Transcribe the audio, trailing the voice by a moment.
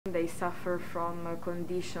they suffer from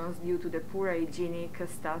conditions due to the poor hygienic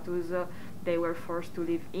status they were forced to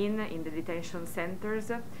live in the detention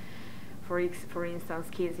centers. For instance,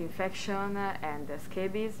 skin infection and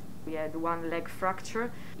scabies. We had one leg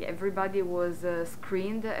fracture. Everybody was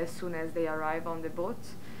screened as soon as they arrived on the boat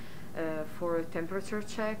for a temperature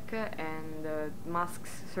check, and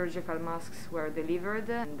masks, surgical masks were delivered,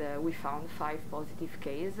 and we found 5 positive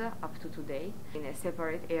cases up to today in a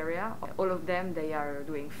separate area. All of them, they are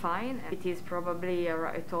doing fine. It is probably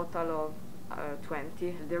a total of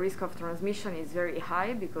 20. The risk of transmission is very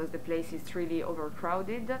high because the place is really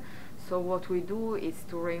overcrowded. So what we do is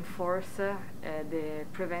to reinforce the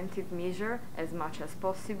preventive measure as much as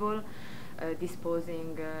possible,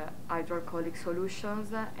 disposing hydroalcoholic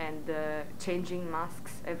solutions and changing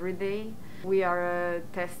masks every day. We are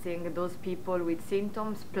testing those people with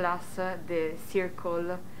symptoms plus the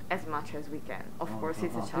circle as much as we can. Of course,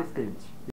 it's a challenge.